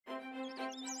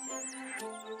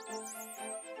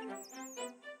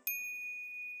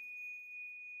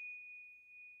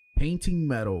Painting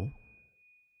metal.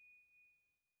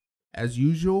 As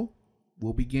usual,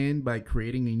 we'll begin by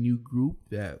creating a new group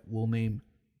that we'll name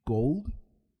Gold.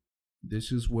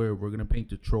 This is where we're going to paint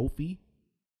the trophy.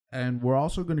 And we're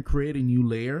also going to create a new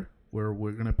layer where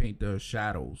we're going to paint the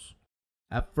shadows.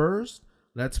 At first,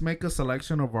 let's make a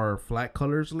selection of our flat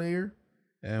colors layer.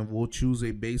 And we'll choose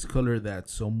a base color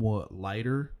that's somewhat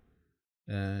lighter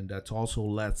and that's also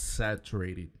less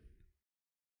saturated.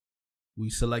 We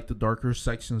select the darker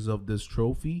sections of this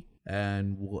trophy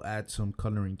and we'll add some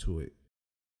coloring to it.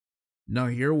 Now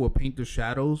here we'll paint the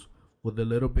shadows with a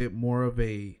little bit more of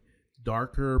a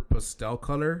darker pastel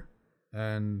color,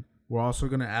 and we're also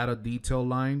going to add a detail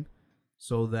line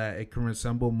so that it can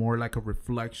resemble more like a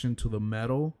reflection to the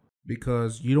metal,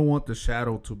 because you don't want the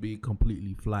shadow to be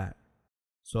completely flat.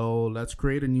 So let's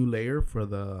create a new layer for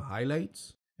the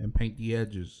highlights and paint the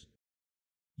edges.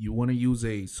 You want to use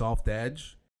a soft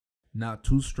edge, not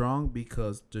too strong,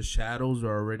 because the shadows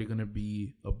are already going to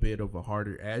be a bit of a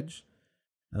harder edge,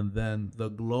 and then the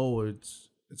glow, it's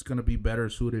going to be better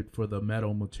suited for the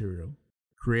metal material.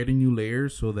 Create a new layer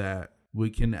so that we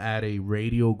can add a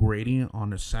radial gradient on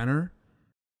the center,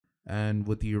 and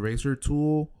with the eraser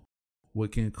tool we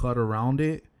can cut around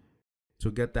it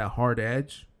to get that hard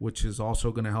edge, which is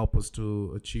also going to help us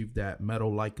to achieve that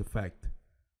metal-like effect.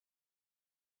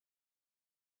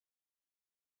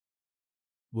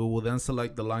 We will then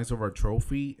select the lines of our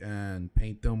trophy and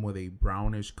paint them with a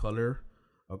brownish color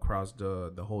across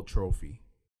the whole trophy.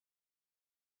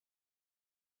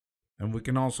 And we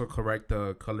can also correct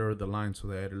the color of the line so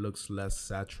that it looks less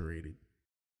saturated.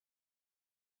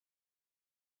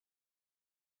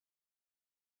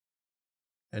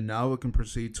 And now we can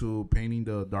proceed to painting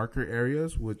the darker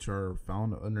areas, which are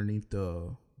found underneath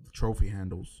the trophy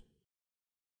handles.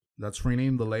 Let's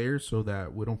rename the layer so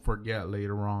that we don't forget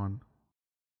later on.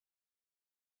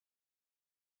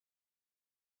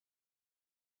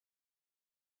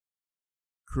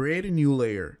 Create a new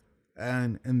layer,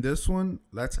 and in this one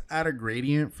let's add a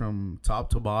gradient from top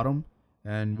to bottom,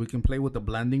 and we can play with the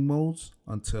blending modes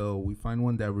until we find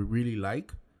one that we really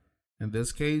like. In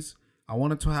this case, I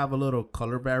wanted to have a little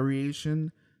color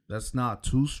variation that's not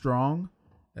too strong,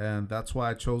 and that's why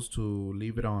I chose to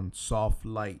leave it on soft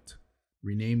light.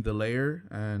 Rename the layer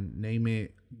and name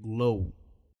it Glow.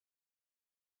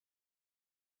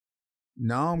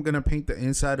 Now I'm gonna paint the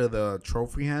inside of the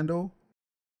trophy handle.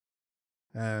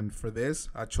 And for this,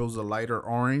 I chose a lighter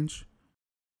orange,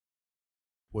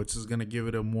 which is gonna give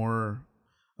it a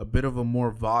bit of a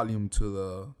more volume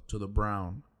to the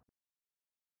brown.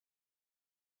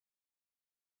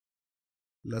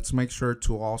 Let's make sure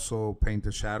to also paint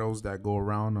the shadows that go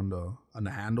around on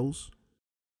the handles.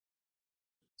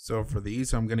 So for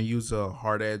these, I'm gonna use a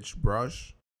hard edge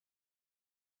brush.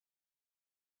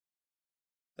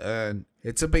 And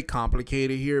it's a bit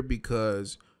complicated here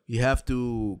because you have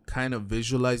to kind of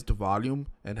visualize the volume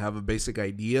and have a basic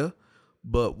idea.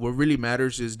 But what really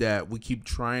matters is that we keep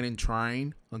trying and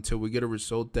trying until we get a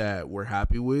result that we're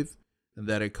happy with and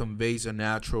that it conveys a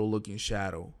natural looking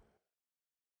shadow.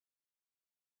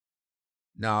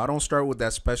 Now, I don't start with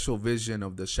that special vision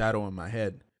of the shadow in my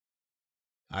head.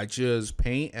 I just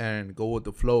paint and go with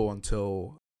the flow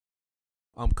until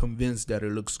I'm convinced that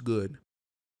it looks good.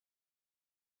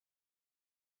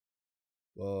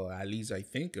 Well, at least I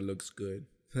think it looks good.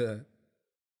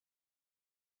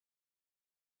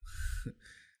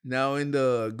 Now in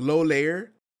the glow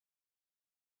layer,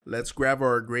 let's grab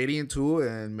our gradient tool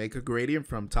and make a gradient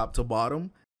from top to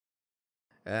bottom.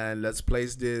 And let's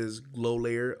place this glow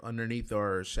layer underneath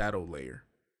our shadow layer.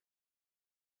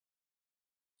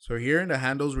 So here in the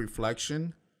handle's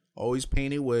reflection, always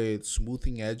paint it with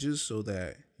smoothing edges so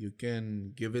that you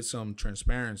can give it some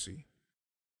transparency.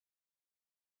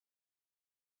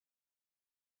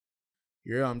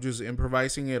 Here I'm just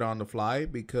improvising it on the fly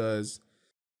because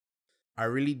I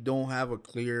really don't have a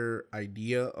clear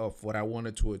idea of what I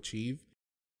wanted to achieve.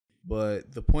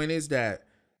 But the point is that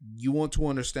you want to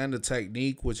understand the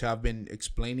technique, which I've been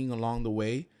explaining along the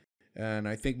way. And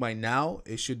I think by now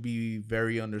it should be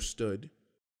very understood.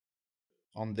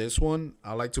 On this one,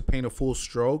 I like to paint a full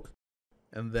stroke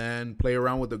and then play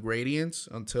around with the gradients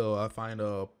until I find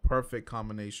a perfect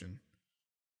combination.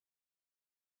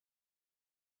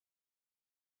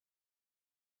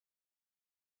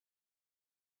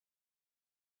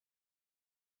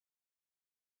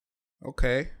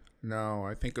 Okay, now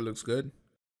I think it looks good.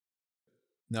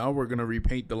 Now we're going to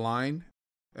repaint the line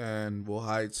and we'll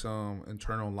hide some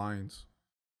internal lines.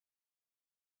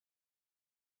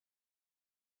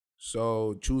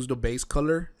 So choose the base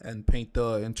color and paint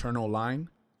the internal line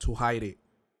to hide it.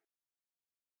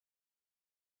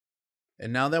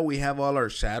 And now that we have all our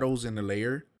shadows in the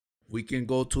layer, we can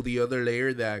go to the other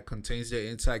layer that contains the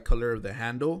inside color of the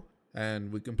handle,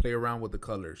 and we can play around with the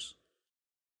colors.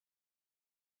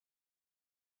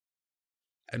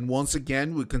 And once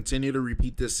again, we continue to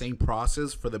repeat the same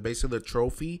process for the base of the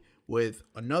trophy with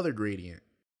another gradient.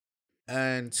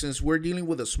 And since we're dealing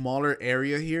with a smaller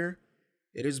area here,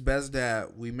 it is best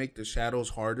that we make the shadows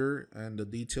harder and the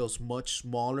details much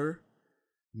smaller,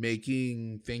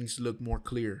 making things look more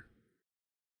clear.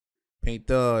 Paint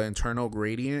the internal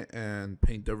gradient and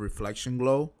paint the reflection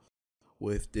glow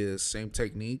with this same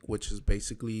technique, which is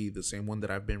basically the same one that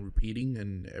I've been repeating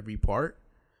in every part.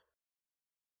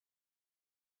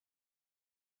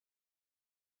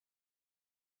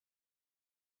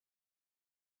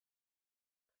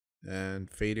 And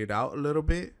fade it out a little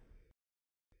bit,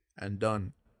 and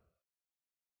done.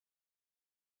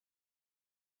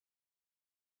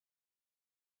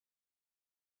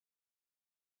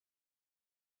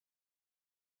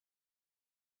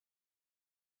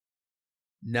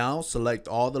 Now select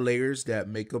all the layers that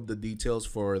make up the details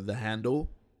for the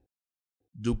handle,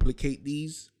 duplicate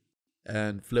these,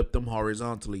 and flip them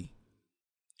horizontally,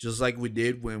 just like we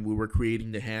did when we were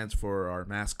creating the hands for our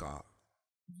mascot.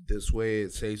 This way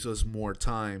it saves us more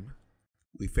time.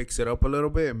 We fix it up a little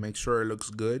bit and make sure it looks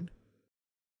good.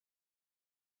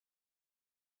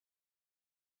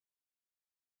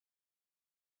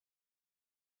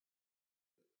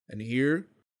 And here,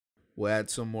 we'll add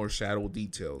some more shadow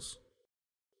details.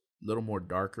 A little more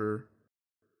darker.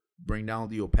 Bring down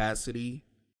the opacity.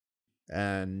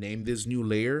 And name this new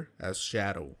layer as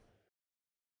shadow.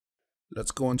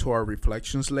 Let's go into our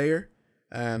reflections layer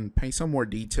and paint some more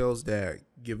details that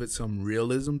give it some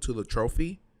realism to the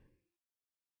trophy.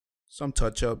 Some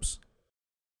touch-ups.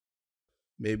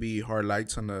 Maybe hard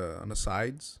lights on the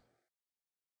sides.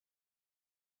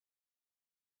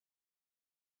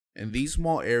 In these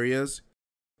small areas,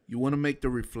 you want to make the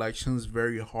reflections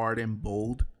very hard and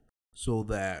bold so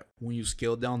that when you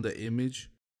scale down the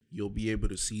image, you'll be able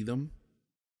to see them.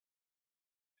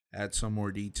 Add some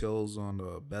more details on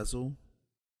the bezel.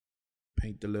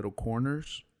 Paint the little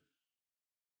corners.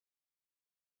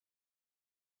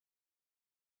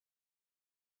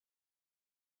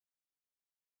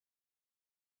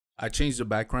 I changed the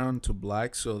background to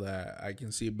black so that I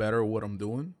can see better what I'm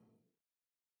doing.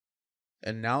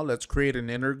 And now let's create an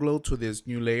inner glow to this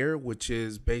new layer, which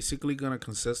is basically going to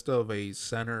consist of a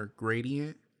center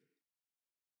gradient.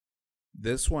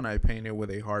 This one I painted with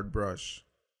a hard brush.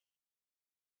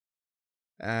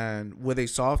 And with a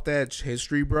soft edge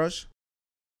history brush,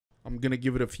 I'm going to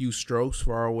give it a few strokes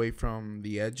far away from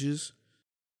the edges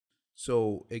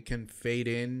so it can fade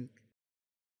in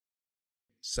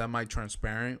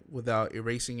semi-transparent without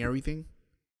erasing everything.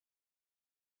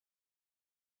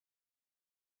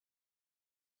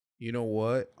 You know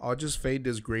what? I'll just fade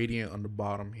this gradient on the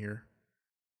bottom here.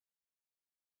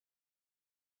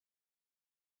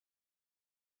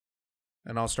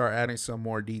 And I'll start adding some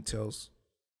more details.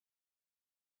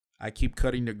 I keep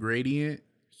cutting the gradient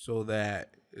so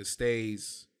that it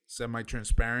stays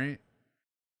semi-transparent.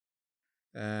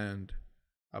 And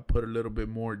I put a little bit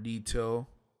more detail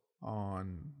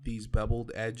on these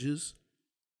beveled edges.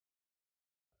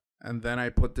 And then I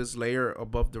put this layer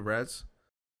above the rest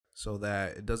so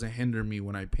that it doesn't hinder me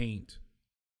when I paint.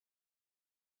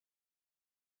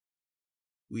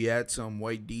 We add some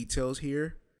white details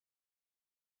here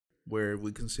where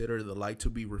we consider the light to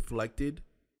be reflected.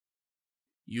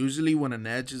 Usually when an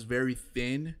edge is very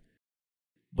thin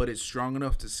but it's strong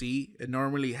enough to see, it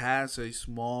normally has a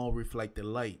small reflected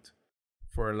light.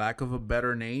 For lack of a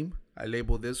better name, I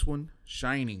label this one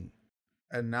shining.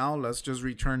 And now let's just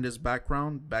return this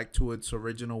background back to its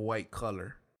original white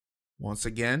color. Once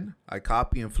again, I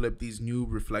copy and flip these new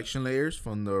reflection layers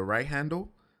from the right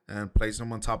handle and place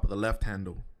them on top of the left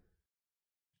handle.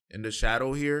 In the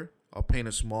shadow here, I'll paint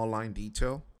a small line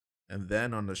detail. And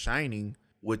then on the shining,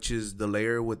 which is the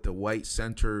layer with the white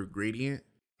center gradient,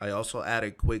 I also add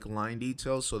a quick line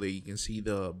detail so that you can see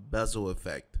the bezel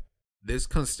effect. This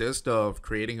consists of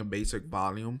creating a basic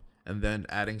volume and then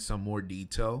adding some more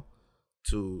detail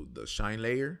to the shine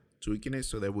layer, tweaking it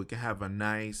so that we can have a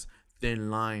nice thin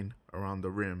line around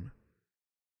the rim.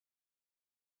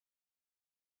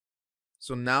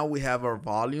 So now we have our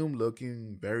volume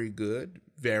looking very good,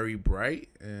 very bright,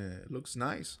 and it looks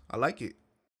nice. I like it.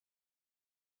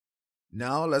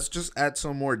 Now let's just add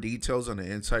some more details on the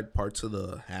inside parts of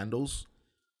the handles.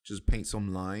 Just paint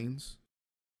some lines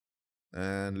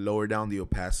and lower down the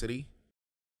opacity.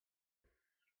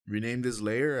 Rename this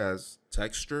layer as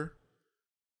texture.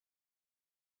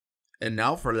 And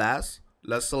now for last,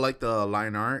 let's select the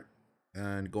line art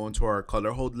and go into our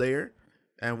color hold layer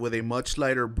And with a much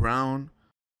lighter brown,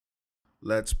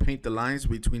 let's paint the lines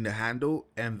between the handle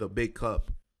and the big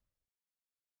cup.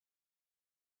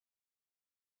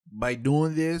 By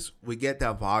doing this, we get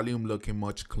that volume looking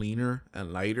much cleaner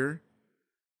and lighter.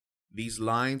 These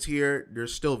lines here, they're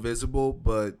still visible,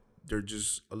 but they're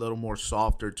just a little more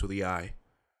softer to the eye.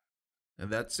 And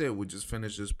that's it. We just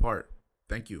finished this part.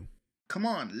 Thank you. Come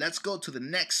on, let's go to the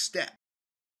next step.